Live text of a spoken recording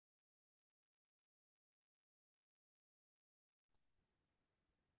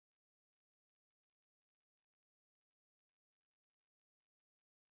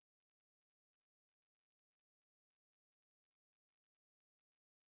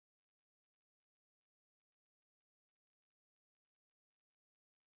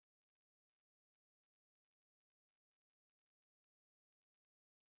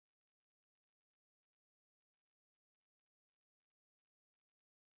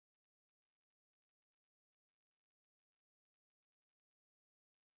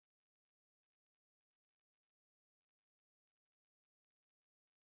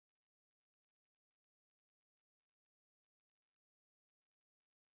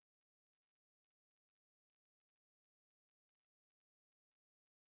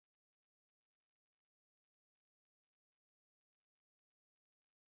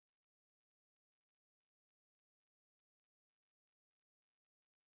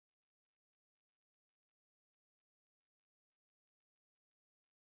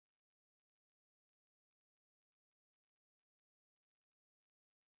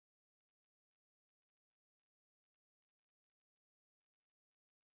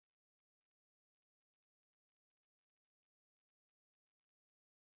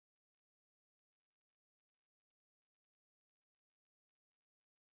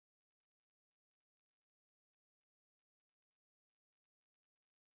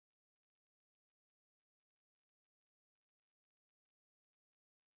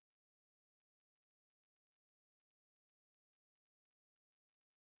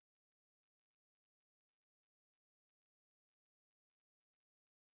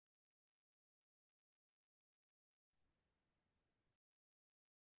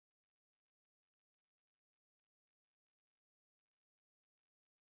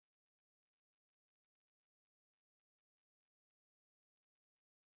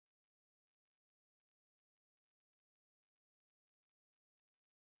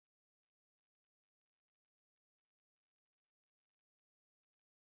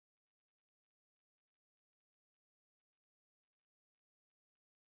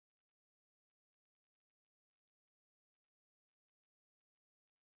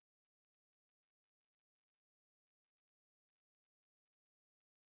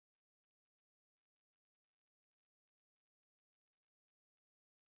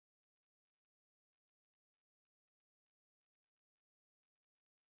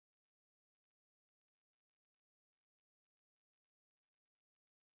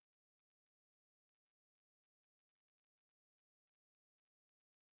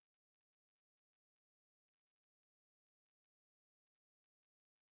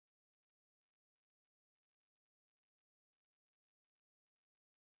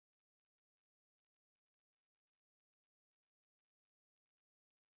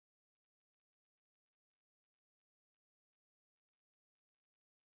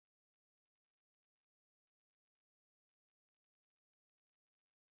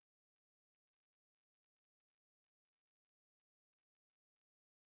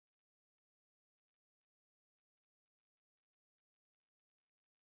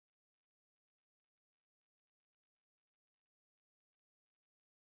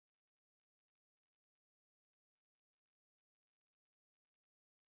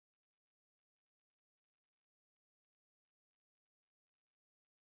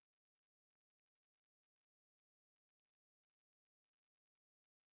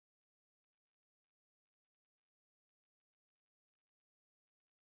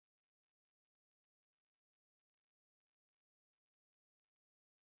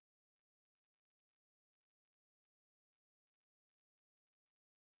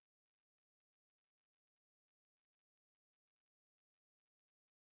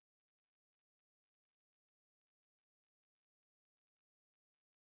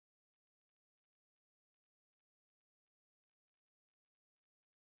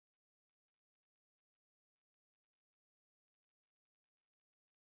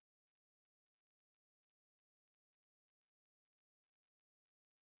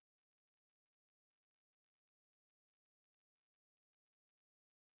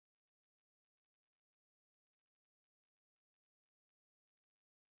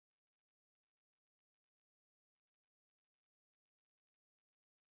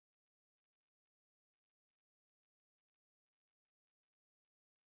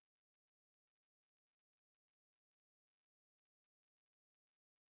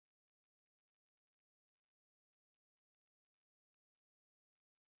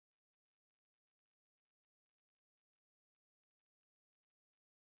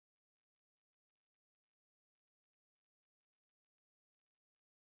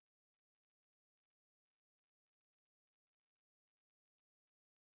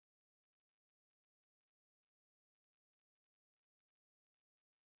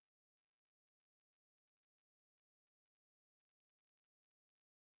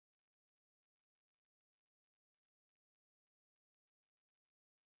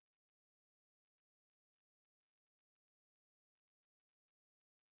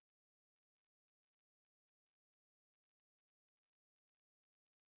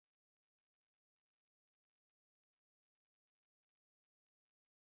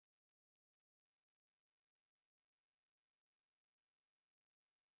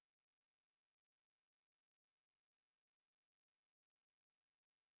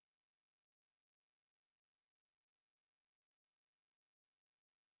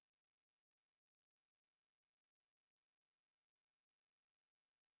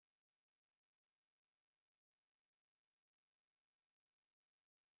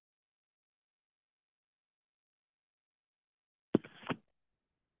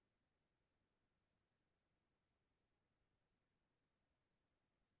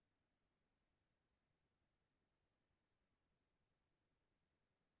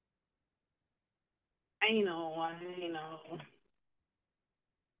I know.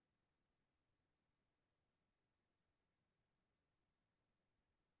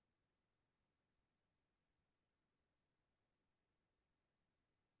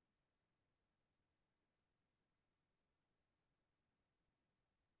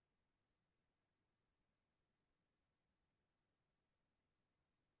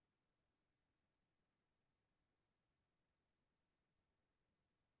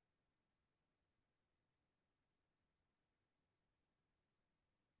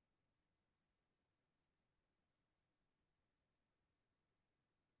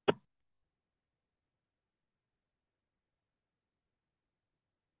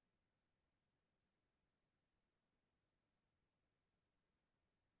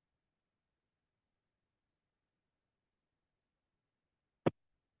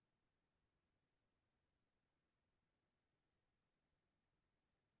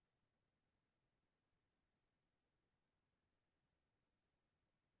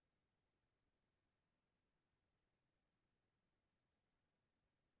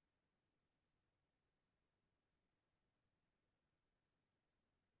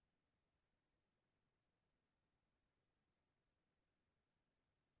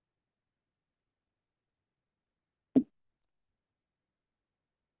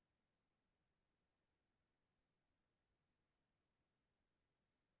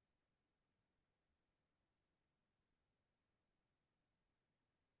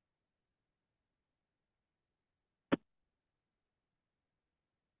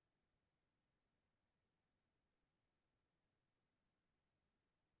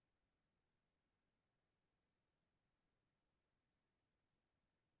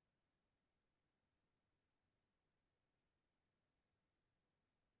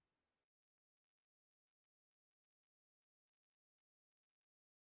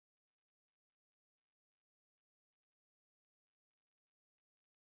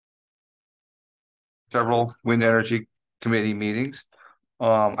 Several wind energy committee meetings.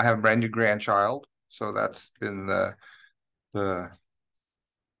 I have a brand new grandchild, so that's been the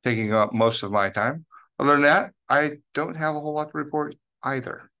taking up most of my time. Other than that, I don't have a whole lot to report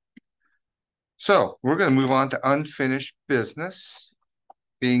either. So we're going to move on to unfinished business.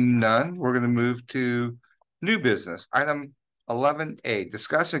 Being none, we're going to move to new business. Item 11A,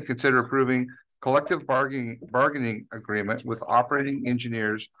 discuss and consider approving collective bargaining agreement with operating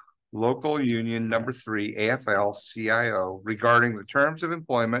engineers local union number 3 AFL-CIO regarding the terms of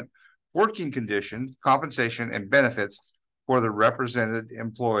employment, working conditions, compensation, and benefits for the represented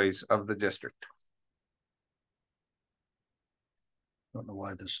employees of the district. Don't know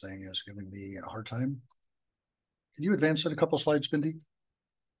why this thing is giving me a hard time. Can you advance it a couple slides, Bindi?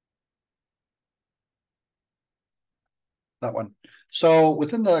 That one. So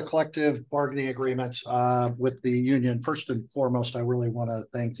within the collective bargaining agreements with the union, first and foremost, I really want to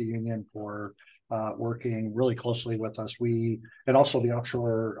thank the union for working really closely with us. And also the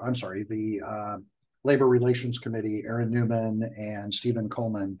Labor Relations Committee, Aaron Newman and Stephen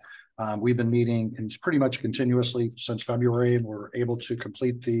Coleman. We've been meeting pretty much continuously since February, and we're able to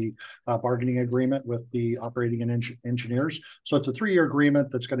complete the bargaining agreement with the operating and engineers. So it's a 3-year agreement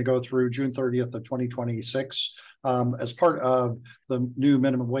that's going to go through June 30th of 2026. As part of the new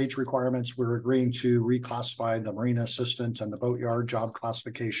minimum wage requirements, we're agreeing to reclassify the marina assistant and the boatyard job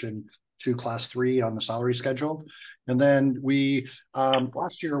classification to class 3 on the salary schedule. And then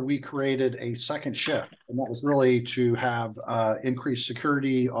last year we created a second shift, and that was really to have increased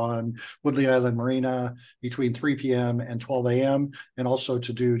security on Woodley Island Marina between 3 p.m. and 12 a.m. and also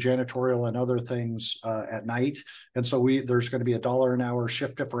to do janitorial and other things at night. And so there's going to be $1 an hour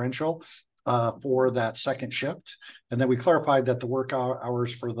shift differential for that second shift. And then we clarified that the work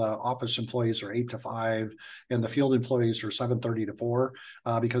hours for the office employees are 8 to 5 and the field employees are 7:30 to 4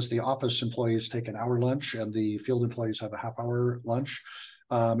 because the office employees take an hour lunch and the field employees have a half-hour lunch.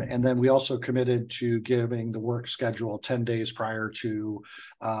 And then we also committed to giving the work schedule 10 days prior to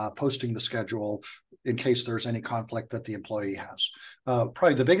posting the schedule in case there's any conflict that the employee has.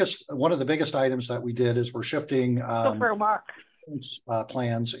 Probably one of the biggest items that we did is we're shifting Go for a walk.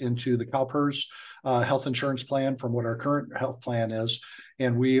 Plans into the CalPERS health insurance plan from what our current health plan is.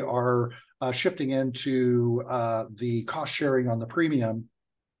 And we are shifting into the cost sharing on the premium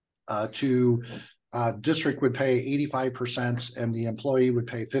to district would pay 85% and the employee would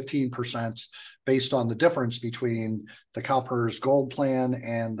pay 15% based on the difference between the CalPERS Gold plan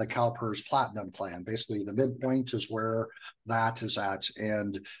and the CalPERS Platinum plan. Basically, the midpoint is where that is at.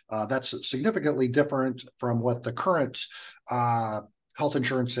 And that's significantly different from what the current health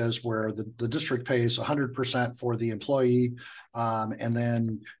insurance is, where the district pays 100% for the employee and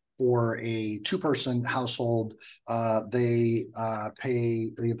then for a two-person household, the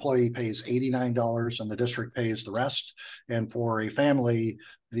employee pays $89 and the district pays the rest. And for a family,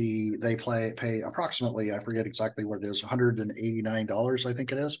 they pay approximately, I forget exactly what it is, $189, I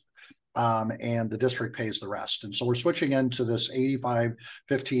think it is. And the district pays the rest. And so we're switching into this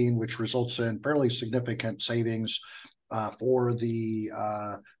 85-15, which results in fairly significant savings for the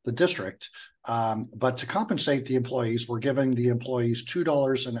district. But to compensate the employees, we're giving the employees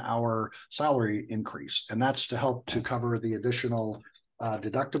 $2 an hour salary increase, and that's to help to cover the additional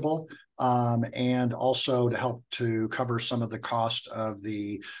deductible, and also to help to cover some of the cost of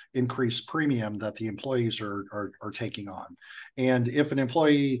the increased premium that the employees are taking on. And if an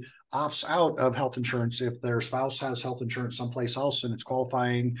employee opts out of health insurance, if their spouse has health insurance someplace else and it's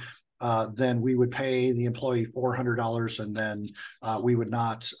qualifying, then we would pay the employee $400, and then we would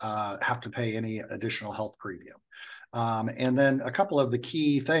not have to pay any additional health premium. And then a couple of the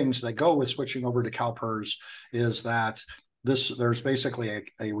key things that go with switching over to CalPERS is that there's basically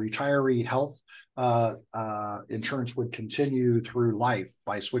a retiree health insurance would continue through life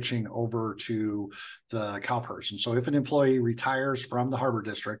by switching over to the CalPERS. And so if an employee retires from the Harbor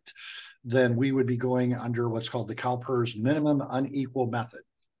District, then we would be going under what's called the CalPERS minimum unequal method.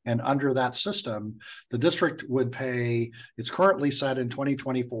 And under that system, the district would pay, it's currently set in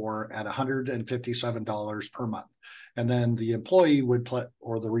 2024 at $157 per month. And then the employee or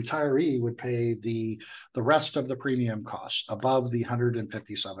the retiree would pay the rest of the premium costs above the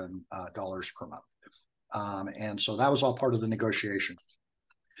 $157 per month. And so that was all part of the negotiation.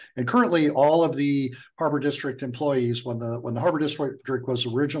 And currently, all of the Harbor District employees, when the Harbor District was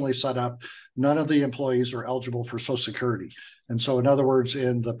originally set up, none of the employees are eligible for Social Security. And so, in other words,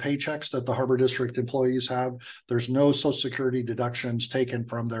 in the paychecks that the Harbor District employees have, there's no Social Security deductions taken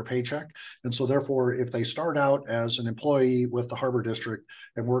from their paycheck. And so, therefore, if they start out as an employee with the Harbor District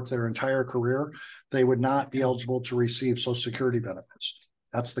and work their entire career, they would not be eligible to receive Social Security benefits.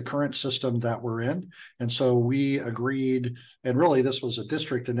 That's the current system that we're in. And so we agreed, and really this was a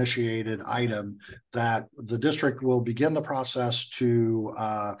district initiated item, that the district will begin the process to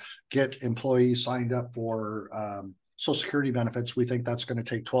get employees signed up for Social Security benefits. We think that's going to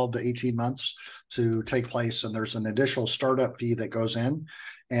take 12 to 18 months to take place. And there's an additional startup fee that goes in.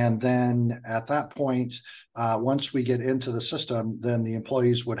 And then at that point, once we get into the system, then the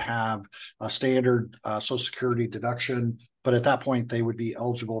employees would have a standard Social Security deduction. But at that point, they would be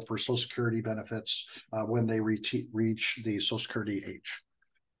eligible for Social Security benefits when they reach the Social Security age.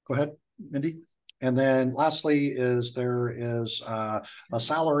 Go ahead, Mindy. And then lastly there is a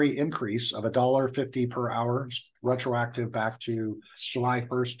salary increase of $1.50 per hour, retroactive back to July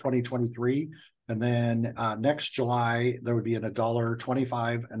 1st, 2023. And then next July, there would be an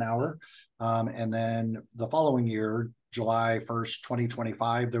 $1.25 an hour. And then the following year, July 1st,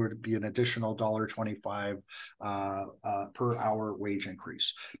 2025, there would be an additional $1.25 per hour wage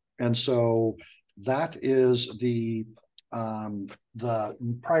increase. And so that is the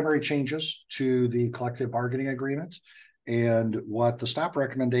primary changes to the collective bargaining agreement. And what the staff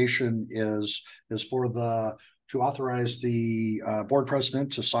recommendation is to authorize the board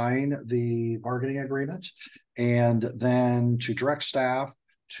president to sign the bargaining agreement, and then to direct staff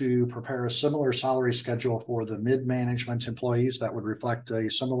to prepare a similar salary schedule for the mid-management employees that would reflect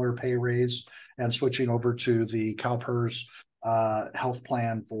a similar pay raise, and switching over to the CalPERS health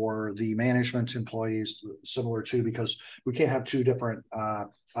plan for the management employees, similar to, because we can't have two different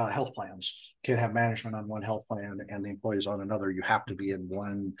health plans. Can't have management on one health plan and the employees on another. You have to be in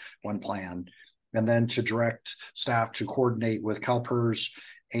one plan. And then to direct staff to coordinate with CalPERS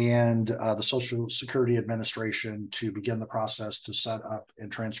and the Social Security Administration to begin the process to set up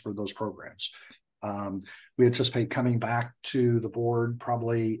and transfer those programs. We anticipate coming back to the board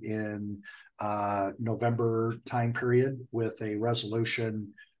probably in November time period with a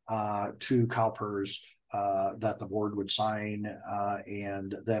resolution to CalPERS that the board would sign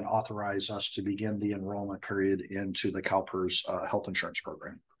and then authorize us to begin the enrollment period into the CalPERS health insurance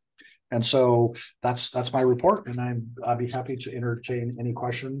program. And so that's my report, and I'd be happy to entertain any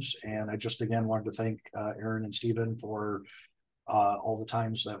questions. And I just again wanted to thank Aaron and Stephen for all the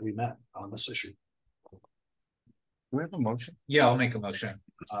times that we met on this issue. Do we have a motion? Yeah, I'll make a motion.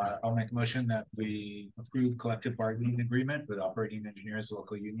 I'll make a motion that we approve collective bargaining agreement with Operating Engineers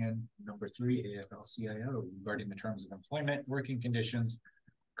Local Union number 3 AFL-CIO regarding the terms of employment, working conditions,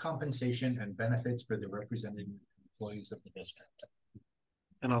 compensation, and benefits for the represented employees of the district.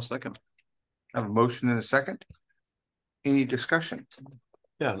 And I'll second. I have a motion and a second. Any discussion?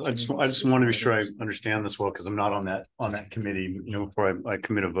 Yeah, I just want to be sure I understand this well, because I'm not on that committee, before I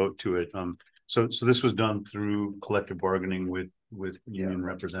commit a vote to it. So this was done through collective bargaining with with union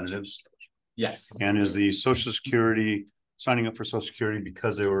representatives? Yes. And is the Social Security signing up for Social Security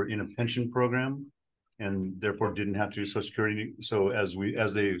because they were in a pension program and therefore didn't have to do Social Security? So as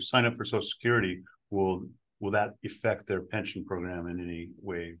they sign up for Social Security, will that affect their pension program in any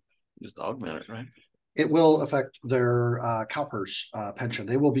way? Just augment it, right? It will affect their CalPERS pension.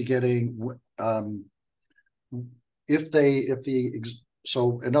 They will be getting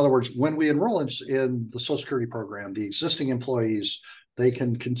so in other words, when we enroll in the Social Security program, the existing employees, they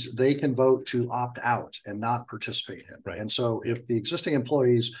can vote to opt out and not participate in. Right. And so if the existing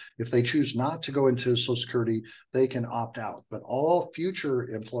employees, if they choose not to go into Social Security, they can opt out. But all future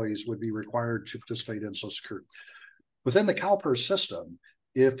employees would be required to participate in Social Security. Within the CalPERS system,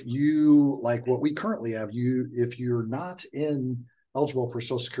 if you, like what we currently have, if you're not eligible for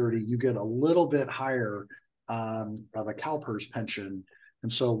Social Security, you get a little bit higher of a CalPERS pension.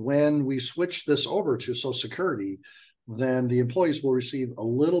 And so when we switch this over to Social Security, then the employees will receive a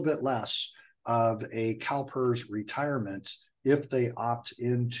little bit less of a CalPERS retirement if they opt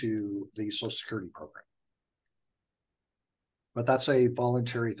into the Social Security program. But that's a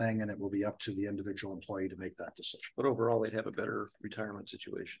voluntary thing, and it will be up to the individual employee to make that decision. But overall, they'd have a better retirement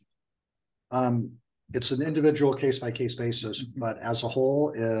situation. It's an individual case-by-case basis, but as a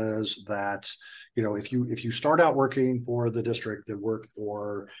whole is that, you know, if you start out working for the district and work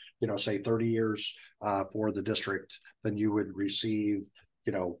for, you know, say 30 years for the district, then you would receive,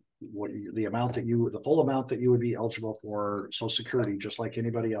 you know, the full amount that you would be eligible for Social Security, just like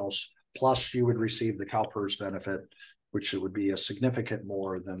anybody else. Plus, you would receive the CalPERS benefit, which it would be a significant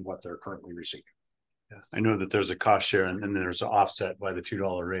more than what they're currently receiving. Yeah, I know that there's a cost share and then there's an offset by the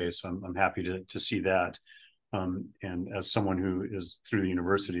 $2 raise. So I'm happy to see that. And as someone who is through the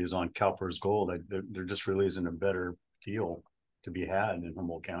university is on CalPERS Gold, there just really isn't a better deal to be had in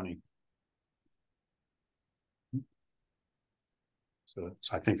Humboldt County. So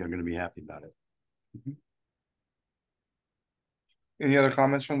I think they're going to be happy about it. Any other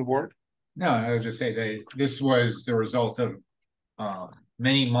comments from the board? No, I would just say that this was the result of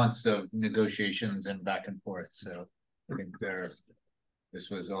many months of negotiations and back and forth. So I think this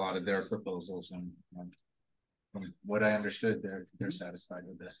was a lot of their proposals, and from what I understood, they're satisfied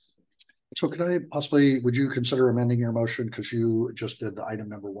with this. So would you consider amending your motion, because you just did the item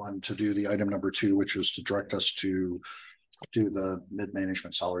number 1 to do the item number 2, which is to direct us to do the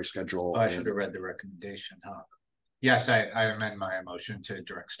mid-management salary schedule? I should have read the recommendation, huh? Yes, I amend my motion to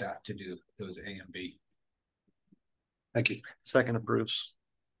direct staff to do those A and B. Thank you. Second approves.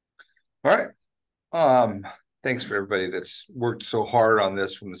 All right. Thanks for everybody that's worked so hard on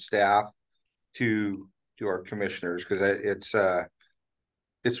this, from the staff to our commissioners, because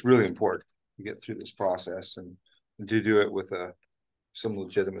it's really important to get through this process and to do it with some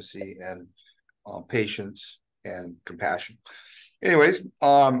legitimacy and patience and compassion. Anyways,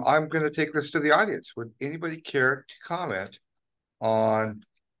 I'm going to take this to the audience. Would anybody care to comment on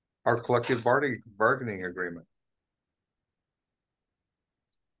our collective bargaining agreement?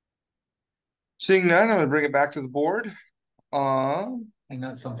 Seeing none, I'm going to bring it back to the board. I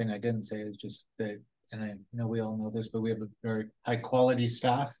know something I didn't say is just that, and I know we all know this, but we have a very high quality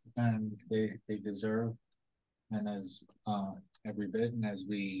staff, and they deserve, and as every bit, and as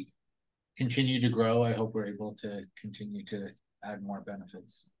we continue to grow, I hope we're able to continue to add more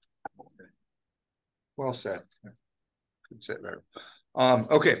benefits. Well said. Could say better.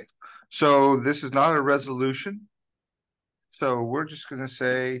 Okay, so this is not a resolution. So we're just going to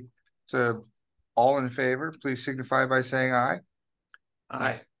say to all in favor, please signify by saying aye.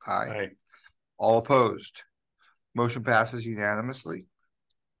 Aye. Aye. All opposed. Motion passes unanimously.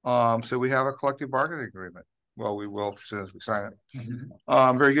 So we have a collective bargaining agreement. Well, we will as soon as we sign it.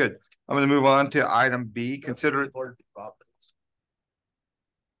 Very good. I'm going to move on to item B. Consider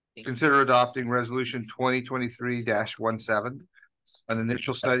adopting resolution 2023-17, an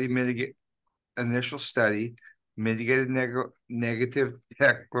initial study mitigated negative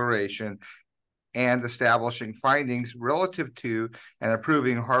declaration, and establishing findings relative to and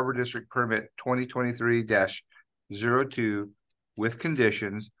approving Harbor District Permit 2023-02 with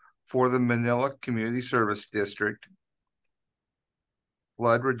conditions for the Manila Community Service District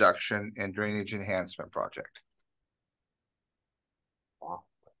flood reduction and drainage enhancement project.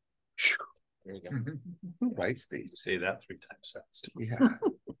 There you go. Right, Steve? Say that 3 times fast. Yeah.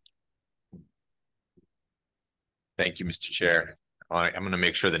 Thank you, Mr. Chair. I'm going to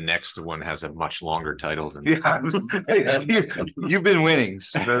make sure the next one has a much longer title than. Yeah, you've been winning.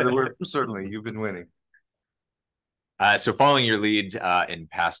 So certainly, you've been winning. So following your lead in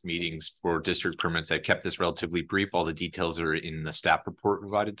past meetings for district permits, I kept this relatively brief. All the details are in the staff report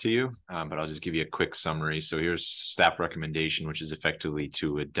provided to you, but I'll just give you a quick summary. So here's staff recommendation, which is effectively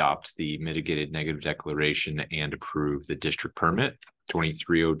to adopt the mitigated negative declaration and approve the district permit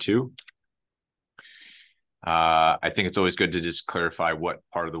 2302. I think it's always good to just clarify what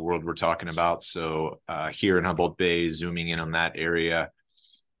part of the world we're talking about. So here in Humboldt Bay, zooming in on that area,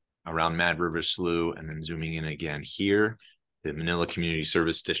 around Mad River Slough, and then zooming in again here, the Manila Community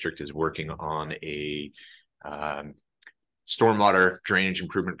Service District is working on a stormwater drainage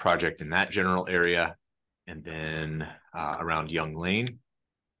improvement project in that general area, and then around Young Lane.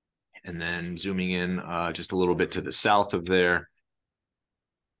 And then zooming in just a little bit to the south of there,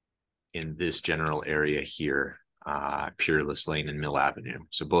 in this general area here, Peerless Lane and Mill Avenue.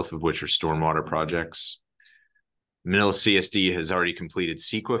 So both of which are stormwater projects. Manila CSD has already completed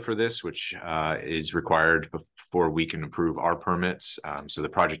CEQA for this, which is required before we can approve our permits. So the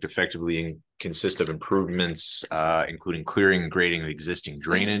project effectively consists of improvements, including clearing and grading of existing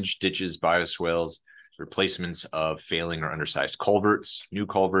drainage, ditches, bioswales, replacements of failing or undersized culverts, new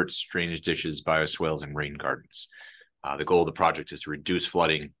culverts, drainage ditches, bioswales, and rain gardens. The goal of the project is to reduce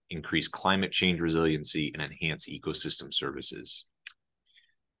flooding, increase climate change resiliency, and enhance ecosystem services.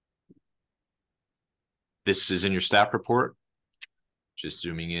 This is in your staff report. Just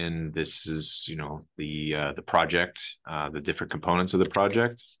zooming in, this is, you know, the project, the different components of the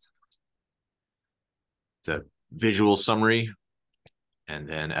project. It's a visual summary, and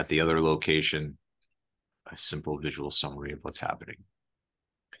then at the other location, a simple visual summary of what's happening.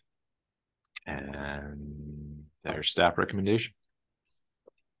 And their staff recommendation.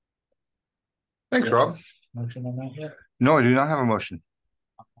 Thanks, Rob. Motion on that yet? No, I do not have a motion.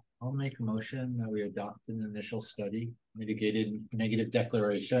 I'll make a motion that we adopt an initial study, mitigated negative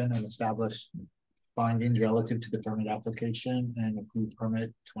declaration, and establish findings relative to the permit application and approve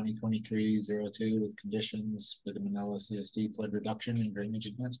permit 2023-02 with conditions for the Manila CSD flood reduction and drainage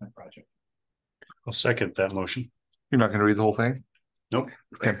enhancement project. I'll second that motion. You're not going to read the whole thing? Nope.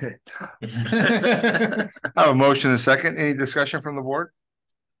 Okay. I have a motion and a second. Any discussion from the board?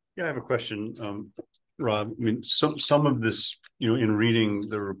 Yeah, I have a question, Rob. I mean, some of this, you know, in reading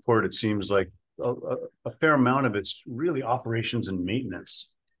the report, it seems like a fair amount of it's really operations and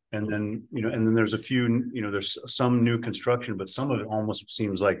maintenance. And then, you know, and then there's a few, you know, there's some new construction, but some of it almost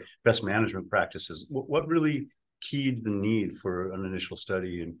seems like best management practices. What really keyed the need for an initial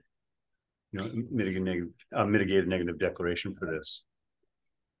study and, you know, mitigated negative declaration for this?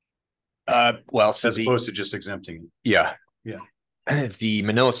 Well, so as opposed to just exempting. Yeah. Yeah. The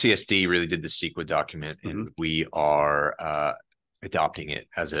Manila CSD really did the CEQA document, and we are adopting it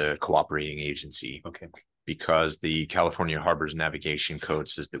as a cooperating agency. Okay. Because the California Harbors Navigation Code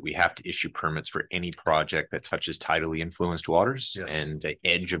says that we have to issue permits for any project that touches tidally influenced waters. Yes. And the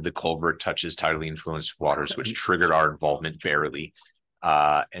edge of the culvert touches tidally influenced waters, which triggered our involvement barely.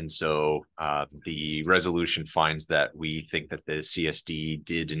 And so the resolution finds that we think that the CSD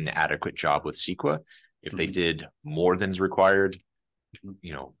did an adequate job with CEQA. If they did more than is required,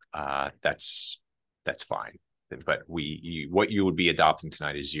 you know, that's fine. But what you would be adopting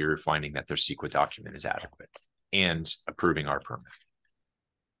tonight is you're finding that their CEQA document is adequate and approving our permit.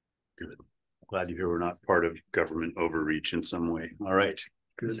 Good. Glad to hear we're not part of government overreach in some way. All right.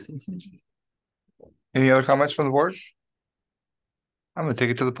 Good. Any other comments from the board? I'm going to take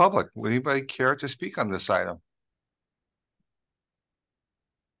it to the public. Would anybody care to speak on this item?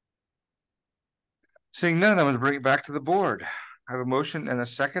 Seeing none, I'm going to bring it back to the board. I have a motion and a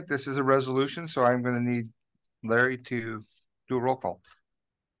second. This is a resolution, so I'm going to need Larry to do a roll call.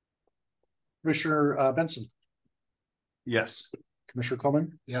 Commissioner Benson. Yes. Commissioner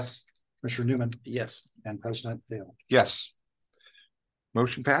Coleman. Yes. Commissioner Newman. Yes. And President Dale. Yes.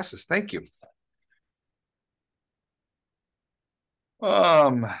 Motion passes. Thank you.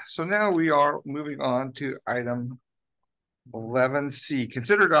 So now we are moving on to item 11C.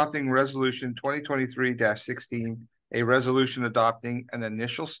 Consider adopting resolution 2023-16, a resolution adopting an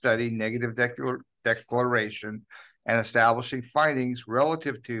initial study negative declaration and establishing findings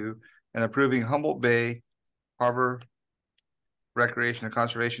relative to and approving Humboldt Bay Harbor Recreation and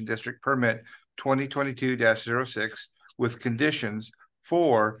Conservation District permit 2022-06 with conditions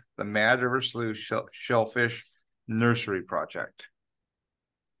for the Mad River Slough Shellfish Nursery project.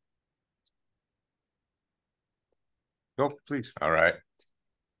 Go, please. All right.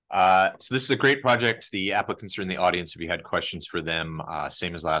 So this is a great project. The applicants are in the audience. If you had questions for them,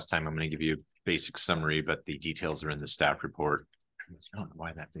 same as last time, I'm going to give you a basic summary, but the details are in the staff report. I don't know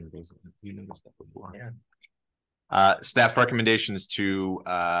why that thing goes. You noticed that before. Yeah. Staff recommendation is to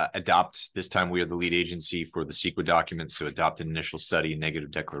adopt, this time we are the lead agency for the CEQA document, so adopt an initial study,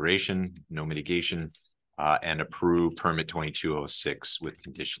 negative declaration, no mitigation, and approve permit 2206 with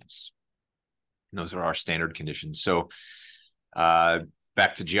conditions. And those are our standard conditions. So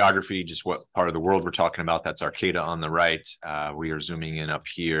back to geography, just what part of the world we're talking about. That's Arcata on the right. We are zooming in up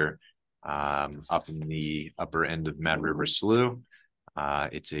here, up in the upper end of Mad River Slough.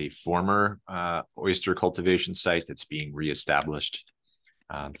 It's a former oyster cultivation site that's being reestablished.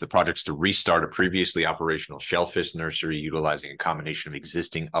 The project's to restart a previously operational shellfish nursery utilizing a combination of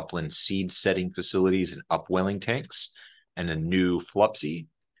existing upland seed setting facilities and upwelling tanks, and a new flupsy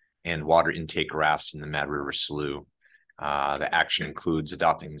and water intake rafts in the Mad River Slough. The action includes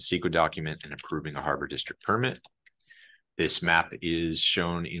adopting the CEQA document and approving a harbor district permit. This map is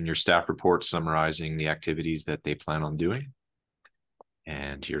shown in your staff report summarizing the activities that they plan on doing.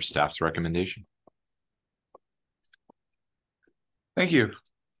 And here's staff's recommendation. Thank you.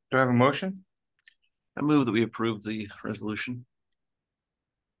 Do I have a motion? I move that we approve the resolution.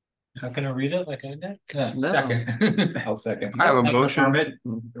 Not gonna read it like I did? No. Second. I'll second. I have a Of the motion. Permit,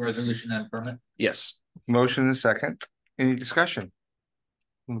 the resolution and permit. Yes. Motion and second. Any discussion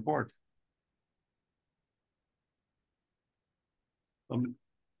from the board? I'm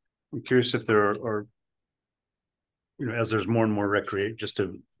curious if there are, as there's more and more recreate, just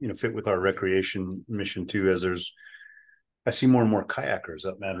to, fit with our recreation mission too, I see more and more kayakers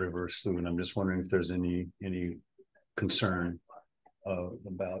up Mad River Slough, and I'm just wondering if there's any concern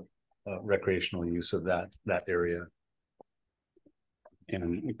about recreational use of that area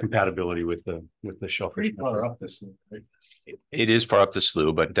and compatibility with the shellfish. Pretty far up this. Right? It is far up the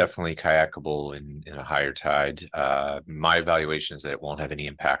slough, but definitely kayakable in a higher tide. My evaluation is that it won't have any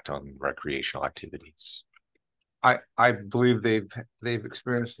impact on recreational activities. I believe they've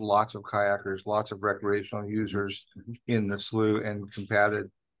experienced lots of kayakers, lots of recreational users in the slough, and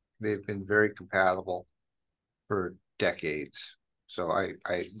they've been very compatible for decades. So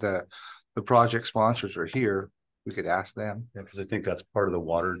the project sponsors are here. We could ask them. Yeah, because I think that's part of the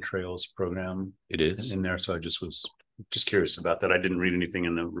Water Trails program. It is in there. So I was curious about that. I didn't read anything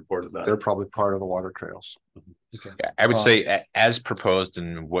in the report about They're it. probably part of the Water Trails. Okay. Yeah, I would say as proposed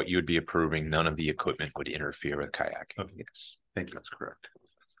and what you would be approving, none of the equipment would interfere with kayaking. Okay. Yes, Thank you. that's correct.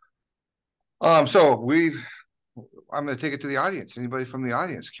 So I'm going to take it to the audience. Anybody from the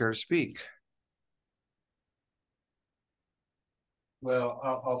audience care to speak? Well,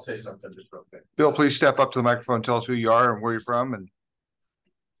 I'll say something just real quick. Bill, please step up to the microphone. Tell us who you are and where you're from. And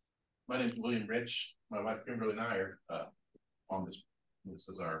My name is William Rich. My wife Kimberly and I are on this. This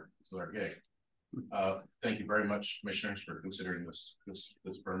is our gig. Thank you very much, commissioners, for considering this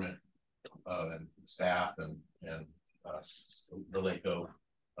permit, and staff and Relayco,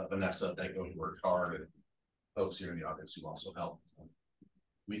 Vanessa, they go to work hard, and folks here in the audience who also help.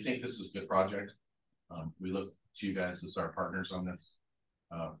 We think this is a good project. We look to you guys as our partners on this,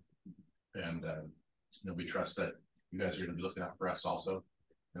 and we trust that you guys are going to be looking out for us also.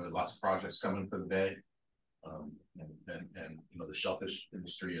 Lots of projects coming for the bay, and the shellfish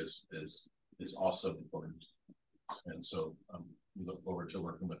industry is also important, and so we look forward to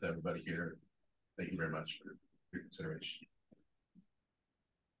working with everybody here. Thank you very much for your consideration.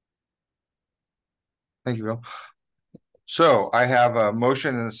 thank you, Bill. So I have a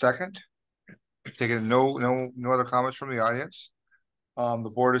motion and a second. Taking no other comments from the audience.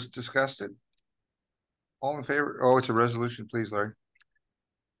 The board has discussed it. All in favor? Oh, it's a resolution, please, Larry.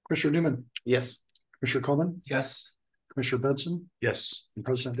 Commissioner Newman, Yes. Commissioner Coleman, Yes. Commissioner Benson, Yes. and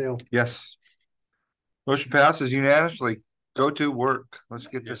President Dale. Yes. Motion passes unanimously. Go to work. Let's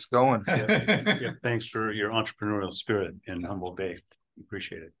get this going. Yeah, thanks for your entrepreneurial spirit in Humboldt Bay.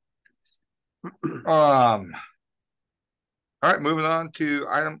 Appreciate it. All right, moving on to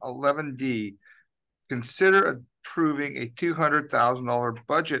item 11D. Consider approving a $200,000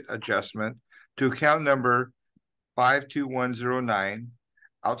 budget adjustment to account number 52109,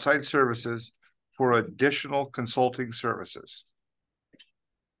 outside services, for additional consulting services.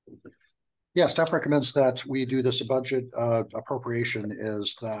 Yeah, staff recommends that we do this. A budget appropriation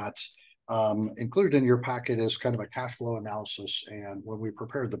is that included in your packet is kind of a cash flow analysis, and when we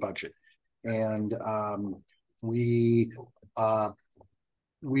prepared the budget, and we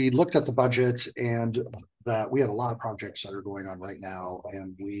looked at the budget, and that we have a lot of projects that are going on right now,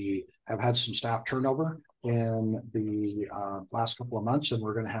 and we have had some staff turnover in the last couple of months, and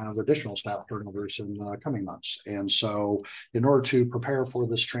we're going to have additional staff turnovers in the coming months. And so in order to prepare for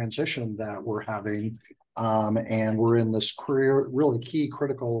this transition that we're having, and we're in this really key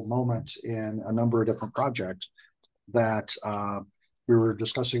critical moment in a number of different projects, that we were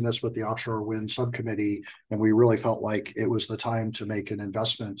discussing this with the offshore wind subcommittee, and we really felt like it was the time to make an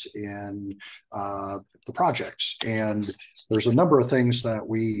investment in the projects. And there's a number of things that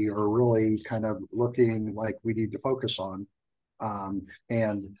we are really kind of looking like we need to focus on.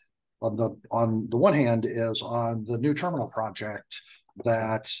 And on the one hand is on the new terminal project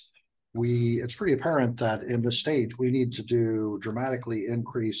that it's pretty apparent that in the state we need to dramatically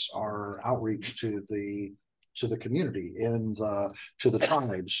increase our outreach to the community, to the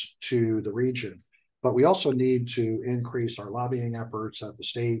tribes, to the region. But we also need to increase our lobbying efforts at the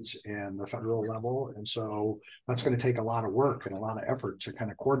state and the federal level. And so that's going to take a lot of work and a lot of effort to kind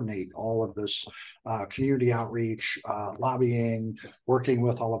of coordinate all of this community outreach, lobbying, working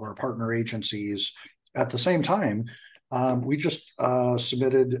with all of our partner agencies. At the same time, we just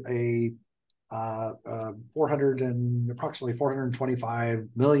submitted a approximately $425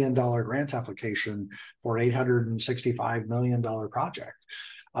 million grant application for an $865 million project.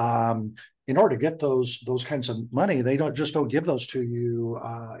 In order to get those kinds of money, they don't give those to you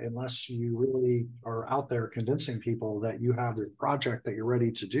unless you really are out there convincing people that you have the project that you're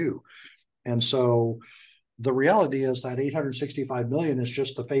ready to do. And so the reality is that $865 million is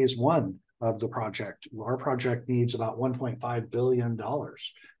just the phase one of the project. Our project needs about $1.5 billion.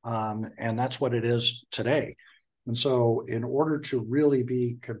 And that's what it is today. And so in order to really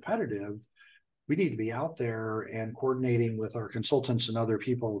be competitive, we need to be out there and coordinating with our consultants and other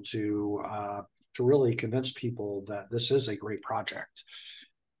people to really convince people that this is a great project.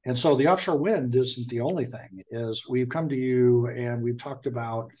 And so the offshore wind isn't the only thing. Is we've come to you and we've talked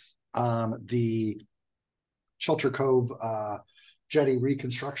about the Shelter Cove jetty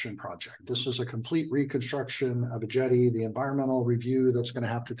reconstruction project. This is a complete reconstruction of a jetty, the environmental review that's going to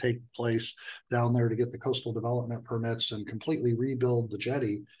have to take place down there to get the coastal development permits and completely rebuild the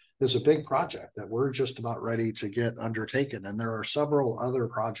jetty is a big project that we're just about ready to get undertaken. And there are several other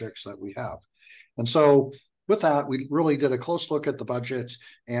projects that we have. And so with that, we really did a close look at the budget,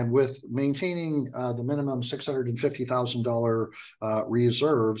 and with maintaining the minimum $650,000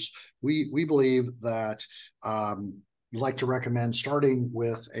 reserves, we believe that we'd like to recommend starting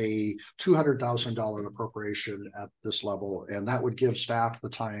with a $200,000 appropriation at this level. And that would give staff the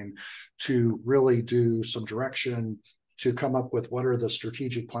time to really do some direction to come up with what are the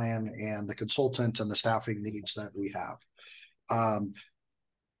strategic plan and the consultant and the staffing needs that we have.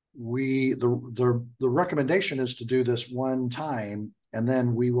 The recommendation is to do this one time, and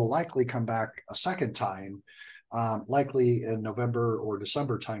then we will likely come back a second time, likely in November or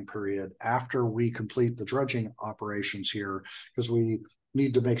December time period after we complete the dredging operations here, because we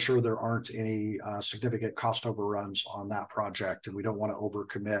need to make sure there aren't any significant cost overruns on that project, and we don't want to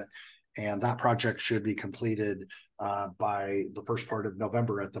overcommit. And that project should be completed by the first part of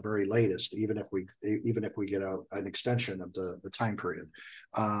November at the very latest, even if we get an extension of the time period.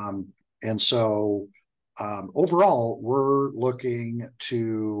 And so overall, we're looking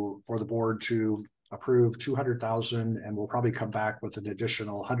for the board to approve $200,000, and we'll probably come back with an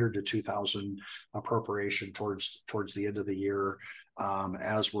additional $100,000 to $2,000 appropriation towards the end of the year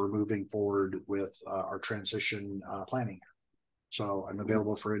as we're moving forward with our transition planning. So I'm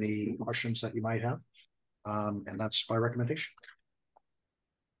available for any questions that you might have. And that's my recommendation.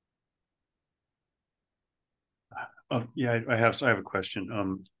 Yeah, I have a question.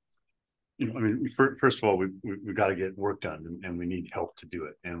 I mean, first of all, we've got to get work done, and we need help to do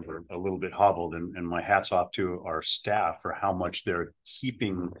it. And we're a little bit hobbled, and my hat's off to our staff for how much they're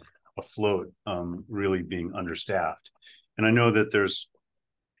keeping afloat, really being understaffed. And I know that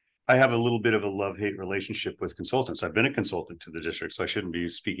I have a little bit of a love-hate relationship with consultants. I've been a consultant to the district, so I shouldn't be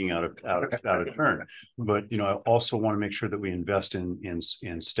speaking out of turn. But I also want to make sure that we invest in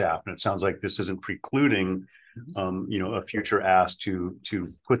staff. And it sounds like this isn't precluding, a future ask to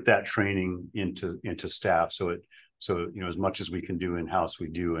put that training into staff. So as much as we can do in-house, we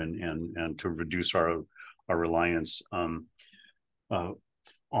do, and to reduce our reliance on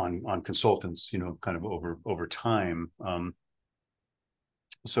consultants, kind of over time.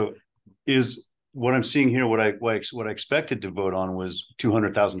 So is what I'm seeing here, what I expected to vote on was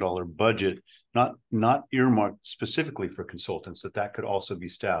 $200,000 budget, not earmarked specifically for consultants, that could also be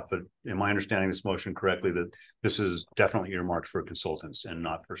staff. But am I understanding this motion correctly, that this is definitely earmarked for consultants and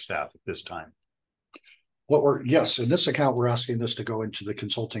not for staff at this time? Yes, in this account, we're asking this to go into the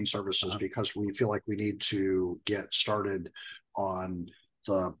consulting services because we feel like we need to get started on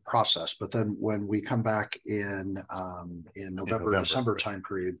the process. But then when we come back in November, December time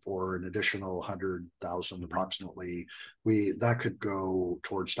period for an additional 100,000 approximately, that could go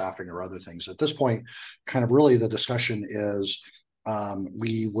towards staffing or other things. At this point, kind of really the discussion is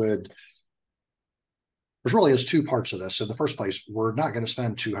we would there's really is two parts of this. In the first place, we're not going to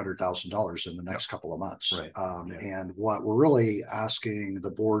spend $200,000 in the next couple of months. Right. And what we're really asking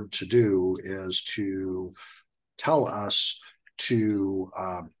the board to do is to tell us to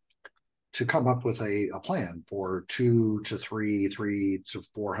come up with a plan for $200,000 to $300,000 to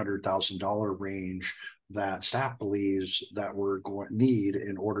 $400,000 range that staff believes that we're going to need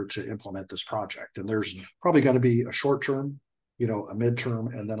in order to implement this project. And there's probably going to be a short term, a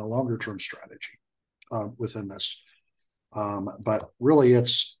midterm, and then a longer term strategy within this. But really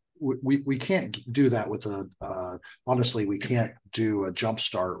we can't do that with honestly, we can't do a jump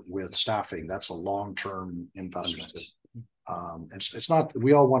start with staffing. That's a long-term investment. It's not,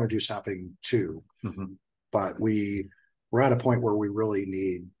 we all want to do staffing too, but we're at a point where we really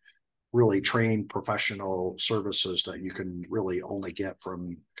need really trained professional services that you can really only get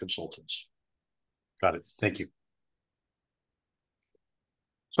from consultants. Got it. Thank you.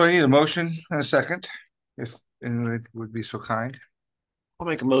 So I need a motion and a second, if anyone would be so kind. I'll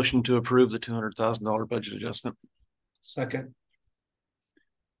make a motion to approve the $200,000 budget adjustment. Second.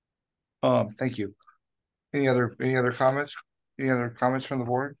 Thank you. Any other comments? Any other comments from the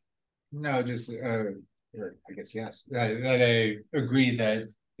board? No, just, I guess, yes, I agree that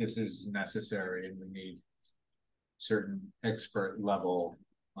this is necessary and we need certain expert level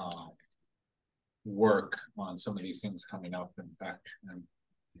work on some of these things coming up. In fact, I'm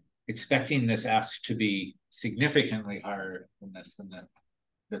expecting this ask to be significantly higher than this in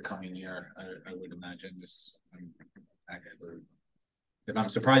the coming year. I would imagine this. If I'm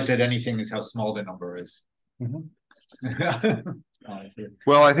surprised at anything, is how small the number is.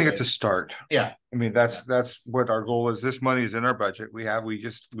 Well, I think it's a start. Yeah. I mean, that's what our goal is. This money is in our budget. We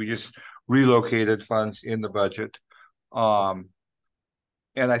just relocated funds in the budget. And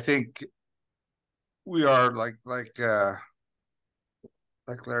I think we are like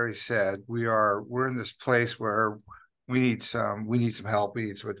Larry said, we're in this place where we need some help, we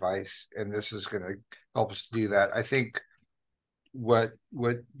need some advice, and this is going to help us to do that. I think what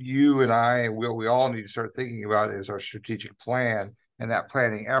you and I, what we all need to start thinking about is our strategic plan and that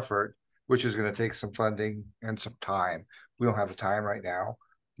planning effort, which is going to take some funding and some time. We don't have the time right now,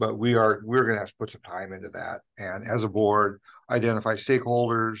 but we're going to have to put some time into that. And as a board, identify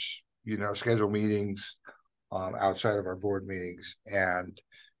stakeholders, schedule meetings outside of our board meetings, and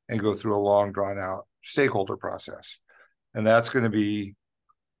go through a long drawn out stakeholder process. And that's going to be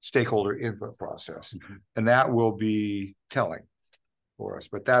stakeholder input process. And that will be telling for us,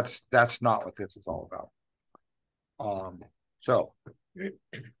 but that's not what this is all about. So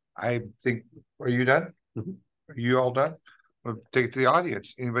I think, are you done? Are you all done? We'll take it to the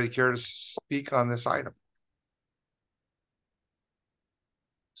audience. Anybody care to speak on this item?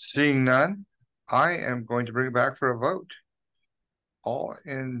 Seeing none, I am going to bring it back for a vote. All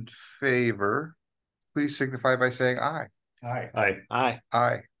in favor, please signify by saying aye. Aye. Aye. Aye.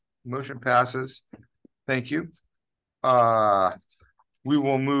 Aye. Motion passes. Thank you. We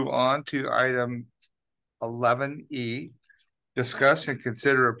will move on to item 11E. Discuss and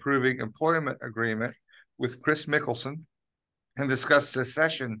consider approving employment agreement with Chris Mickelson and discuss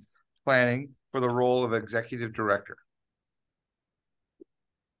succession planning for the role of executive director.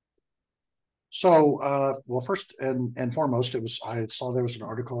 So, well, first and foremost, I saw there was an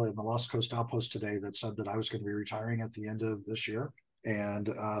article in the Lost Coast Outpost today that said that I was going to be retiring at the end of this year. And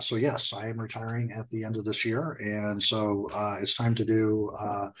so, yes, I am retiring at the end of this year. And so it's time to do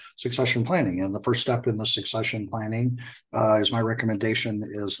succession planning. And the first step in the succession planning is my recommendation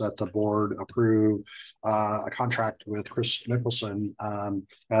is that the board approve a contract with Chris Mickelson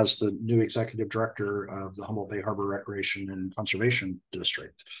as the new executive director of the Humboldt Bay Harbor Recreation and Conservation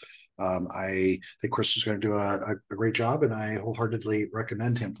District. I think Chris is going to do a great job, and I wholeheartedly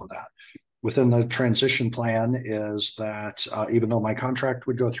recommend him for that. Within the transition plan is that even though my contract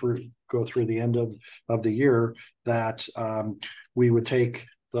would go through the end of the year, that we would take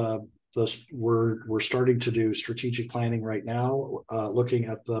we're starting to do strategic planning right now, looking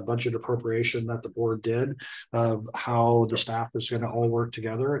at the budget appropriation that the board did of how the staff is going to all work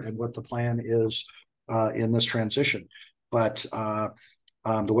together and what the plan is in this transition. But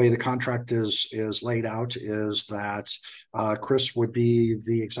the way the contract is laid out is that Chris would be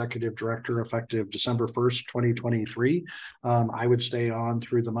the executive director effective December 1st, 2023. I would stay on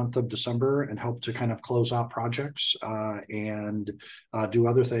through the month of December and help to kind of close out projects and do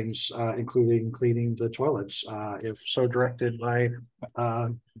other things, including cleaning the toilets, if so directed by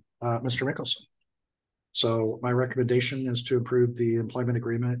Mr. Mickelson. So my recommendation is to approve the employment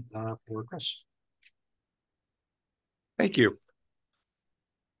agreement for Chris. Thank you.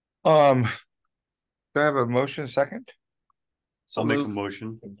 Do I have a motion second? I'll make a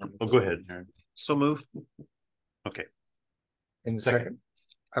motion. Oh, go ahead, Aaron. So move. Okay. In the second.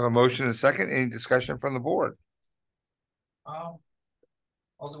 I have a motion and a second. Any discussion from the board?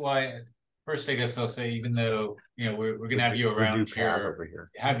 Also, why, first, I guess I'll say, even though, you know, we're gonna have you The new around tab here, over here.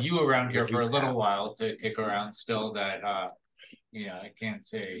 have you around The here for new a little tab. while to kick around still, that, you know, I can't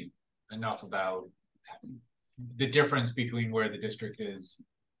say enough about the difference between where the district is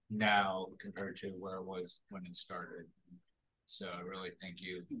now compared to where it was when it started. So I really thank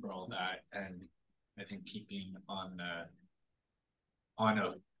you for all that, and I think keeping on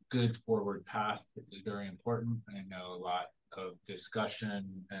a good forward path is very important. I know a lot of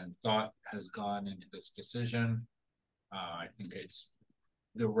discussion and thought has gone into this decision. I think it's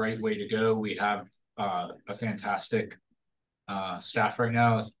the right way to go. We have a fantastic staff right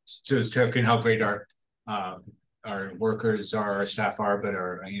now. Just token how great our workers are, our staff are, but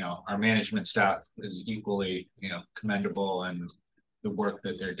our, you know, our management staff is equally, you know, commendable, and the work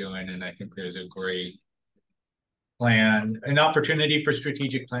that they're doing. And I think there's a great plan, an opportunity for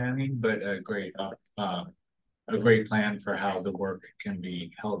strategic planning, but a great plan for how the work can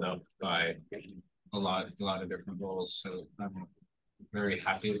be held up by a lot of different roles. So I'm very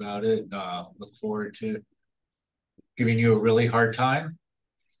happy about it. Look forward to giving you a really hard time.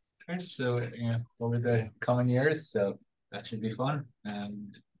 So, yeah, over the coming years. So that should be fun.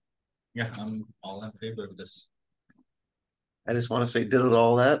 And yeah, I'm all in favor of this. I just want to say, did it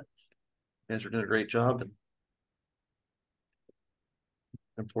all that. You guys are doing a great job.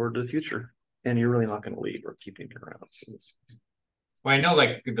 Looking forward to the future. And you're really not going to leave or keeping you around. So Well, I know,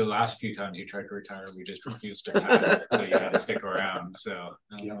 like, the last few times you tried to retire, we just refused to pass it, so you had to stick around. So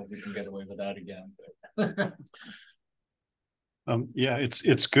I don't know if we can get away with that again. But Yeah,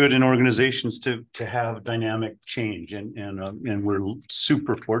 it's good in organizations to have dynamic change, and we're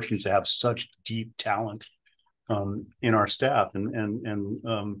super fortunate to have such deep talent in our staff,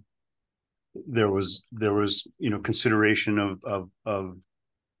 and there was you know, consideration of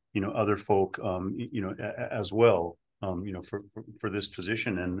you know, other folk you know, as well, you know, for this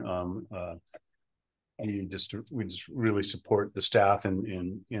position, and we just really support the staff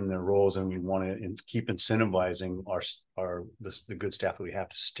in their roles, and we want to keep incentivizing the good staff that we have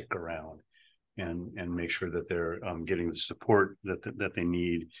to stick around and make sure that they're getting the support that they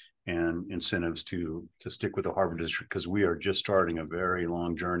need, and incentives to stick with the Harbor District, because we are just starting a very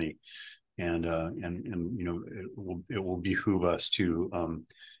long journey, and you know, it will behoove us to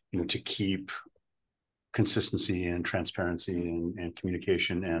you know, to keep consistency and transparency and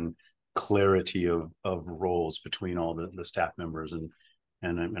communication and clarity of roles between all the staff members,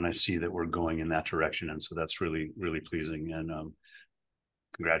 and I see that we're going in that direction, and so that's really pleasing, and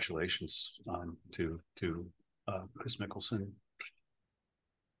congratulations to Chris Mickelson.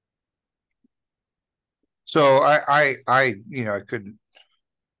 So I you know, I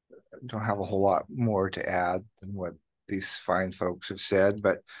don't have a whole lot more to add than what these fine folks have said,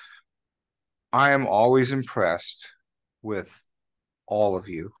 but I am always impressed with all of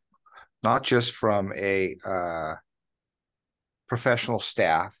you, not just from a professional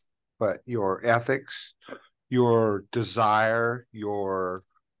staff, but your ethics, your desire, your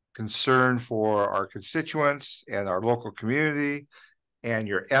concern for our constituents and our local community, and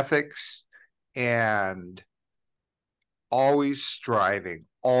your ethics, and always striving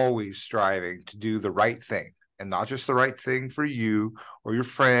to do the right thing, and not just the right thing for you or your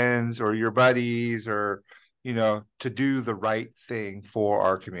friends or your buddies, or, you know, to do the right thing for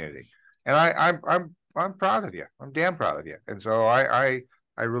our community. And I'm proud of you. I'm damn proud of you. And so I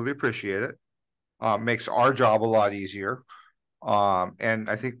really appreciate it. Makes our job a lot easier. And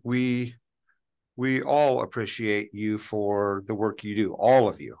I think we all appreciate you for the work you do, all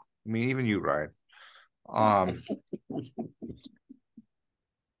of you. I mean, even you, Ryan.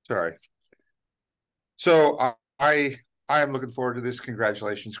 Sorry. So I am looking forward to this.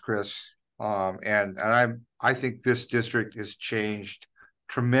 Congratulations, Chris. And I think this district has changed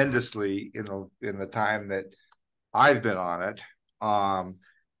tremendously in the time that I've been on it.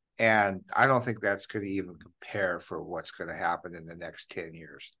 And I don't think that's going to even compare for what's going to happen in the next 10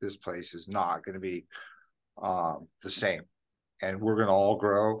 years. This place is not going to be the same, and we're going to all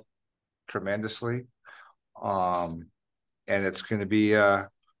grow tremendously. And it's going to be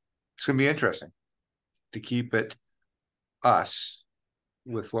interesting to keep it us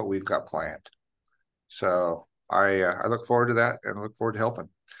with what we've got planned. So I look forward to that, and I look forward to helping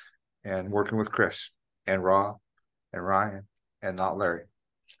and working with Chris and Rob and Ryan and not Larry.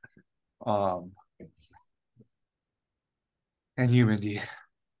 And you, Mindy.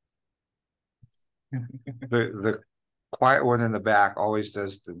 The quiet one in the back always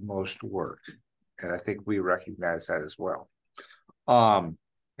does the most work, and I think we recognize that as well.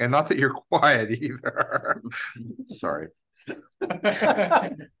 And not that you're quiet either. Sorry. Digging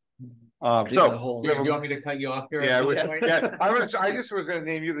a hole. You want me to cut you off here? Yeah, Yeah. I just was gonna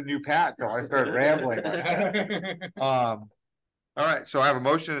name you the new Pat till I started rambling. All right, so I have a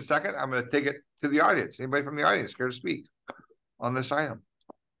motion and a second. I'm gonna take it to the audience. Anybody from the audience care to speak on this item?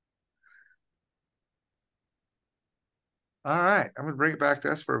 All right, I'm gonna bring it back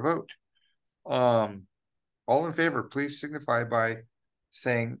to us for a vote. All in favor, please signify by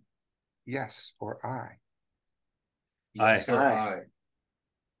saying yes or aye. Yes, sir.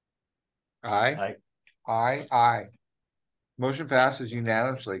 Aye. Aye. Aye. Motion passes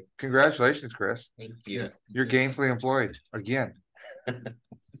unanimously. Congratulations, Chris. Thank you. You're gainfully employed again.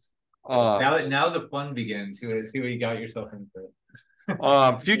 Now the fun begins. See what you got yourself into.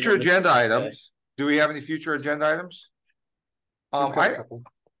 Future agenda items. Do we have any future agenda items?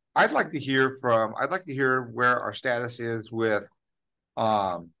 I'd like to hear where our status is with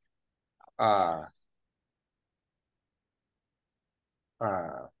Dutton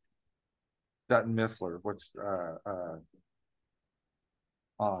Miffler. What's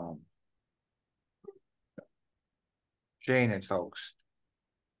Jane and folks.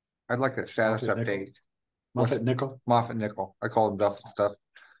 I'd like a status update. Moffett Nickel, Moffett Nickel. I call them Duff stuff.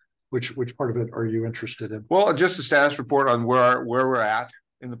 which part of it are you interested in? Well, just a status report on where we're at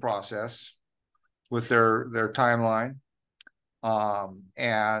in the process with their timeline,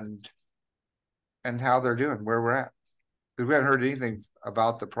 and how they're doing, where we're at. Because we haven't heard anything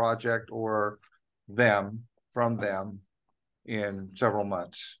about the project or from them in several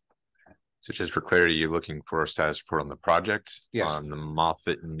months. So just for clarity, you're looking for a status report on the project? Yes. On the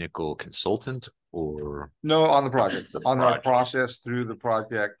Moffett Nickel consultant or? No, on the project, on the project. process through the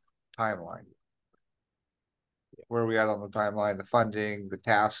project timeline. Where are we at on the timeline, the funding, the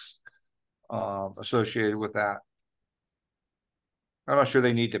tasks associated with that? I'm not sure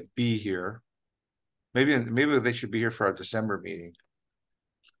they need to be here. Maybe they should be here for our December meeting.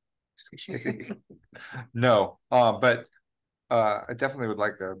 No, but I definitely would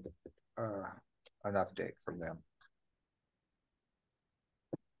like an update from them.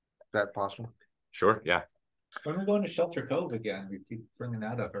 Is that possible? Sure, yeah. When are we going to Shelter Cove again? We keep bringing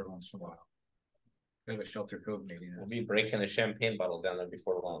that up every once in a while. We have a Shelter Cove meeting. We'll be breaking the champagne bottles down there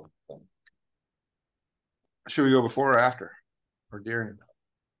before long. So. Should we go before or after? Or during?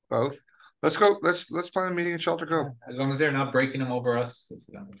 Both? Let's go. Let's plan a meeting in Shelter Cove. As long as they're not breaking them over us.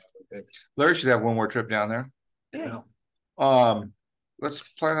 Larry should have one more trip down there. Yeah. Let's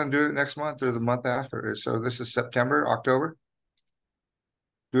plan on doing it next month or the month after. So this is September, October.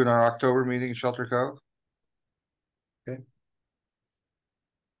 Doing our October meeting in Shelter Cove. Okay.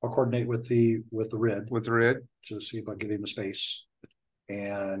 I'll coordinate with the RID. With the RID. To see about getting the space.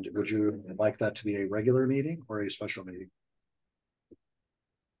 And would you like that to be a regular meeting or a special meeting?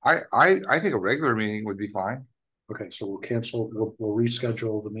 I think a regular meeting would be fine. Okay, so we'll cancel, we'll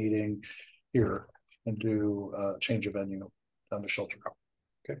reschedule the meeting here and do a change of venue down to Shelter Cove.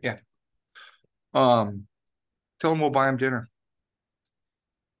 Okay. Yeah. Tell them we'll buy them dinner.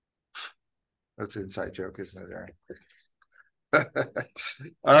 That's an inside joke, isn't it, Aaron?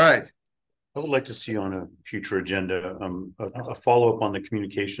 All right. I would like to see on a future agenda, a follow-up on the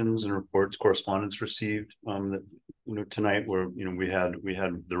communications and reports correspondence received, that, tonight where, we had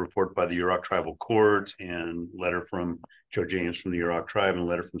the report by the Yurok Tribal Court and letter from Joe James from the Yurok Tribe and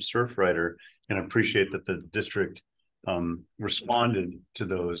letter from Surfrider. And I appreciate that the district, responded to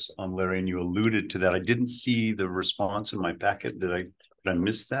those, Larry, and you alluded to that. I didn't see the response in my packet. Did I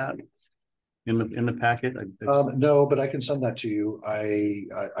miss that? In the packet? No, but I can send that to you. I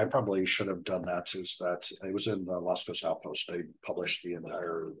probably should have done that. Is that it was in the Las Vegas Outpost. They published the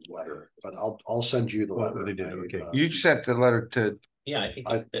entire letter, but I'll send you the letter. They did. Okay. You sent the letter to Yeah,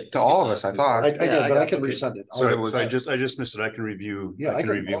 I think to all of us, I thought. I did, but I can resend it. So I just missed it. I can review. Yeah, I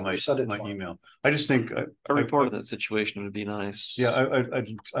can review I'll my resend it. email. I just think A report of that situation would be nice. Yeah,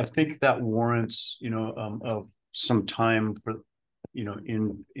 I think that warrants, of some time for,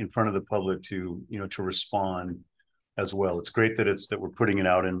 in front of the public to, to respond as well. It's great that we're putting it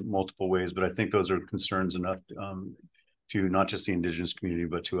out in multiple ways, but I think those are concerns enough to not just the Indigenous community,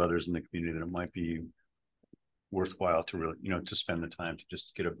 but to others in the community that it might be worthwhile to really, to spend the time to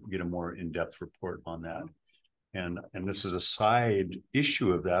just get a more in-depth report on that. And this is a side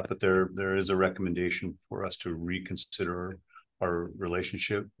issue of that, but there is a recommendation for us to reconsider our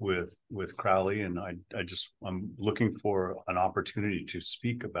relationship with Crowley, and I'm looking for an opportunity to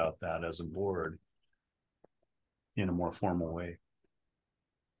speak about that as a board in a more formal way.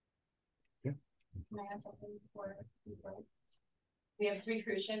 Yeah. We have 3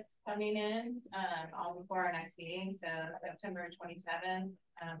 cruise ships coming in, all before our next meeting, so September 27th,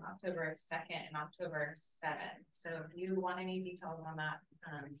 October 2nd, and October 7th. So if you want any details on that,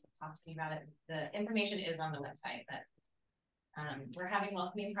 talk to me about it. The information is on the website, but we're having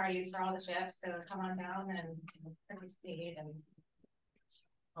welcoming parties for all the ships, so come on down and participate and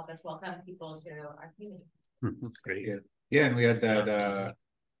help us welcome people to our community. That's great. Yeah, and we had that,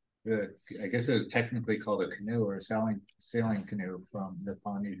 I guess it was technically called a canoe or a sailing canoe from the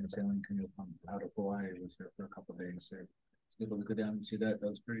Polynesian sailing canoe from out of Hawaii. It was here for a couple of days. So it's able to go down and see that. That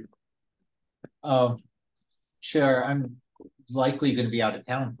was pretty. Chair, I'm likely going to be out of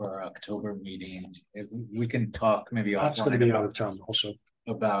town for our October meeting. If we can talk maybe That's going to offline be out of town also.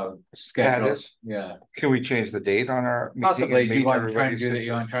 about schedules. Yeah, Can we change the date on our? meeting possibly. and Do you make want to try and everybody do that? sit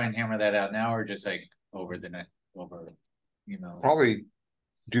You want to try and hammer that out now, or just like over, Probably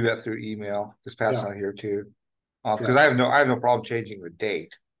do that through email, just pass Yeah. on here too. Because I have no problem changing the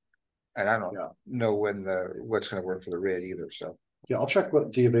date. And I don't know when what's gonna work for the RID either, so. Yeah, I'll check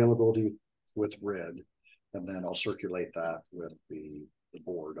what the availability with RID, and then I'll circulate that with the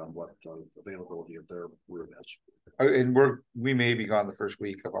board on what the availability of their room is. And we may be gone the first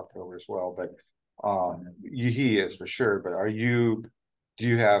week of October as well, but he is for sure, but are you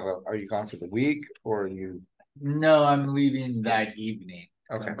gone for the week or are you? No, I'm leaving that evening.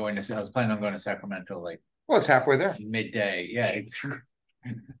 Okay. I was planning on going to Sacramento like Well, it's halfway there. midday. Yeah.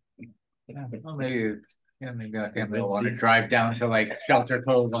 Well, maybe our family will want to drive down to like Shelter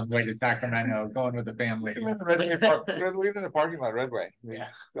Cove on the way to Sacramento, going with the family. We're leaving the parking lot Redway. Yeah.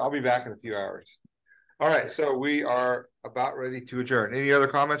 I'll be back in a few hours. All right, so we are about ready to adjourn. Any other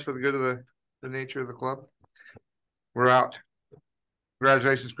comments for the good of the nature of the club? We're out.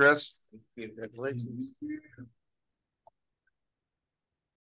 Congratulations, Chris. Congratulations.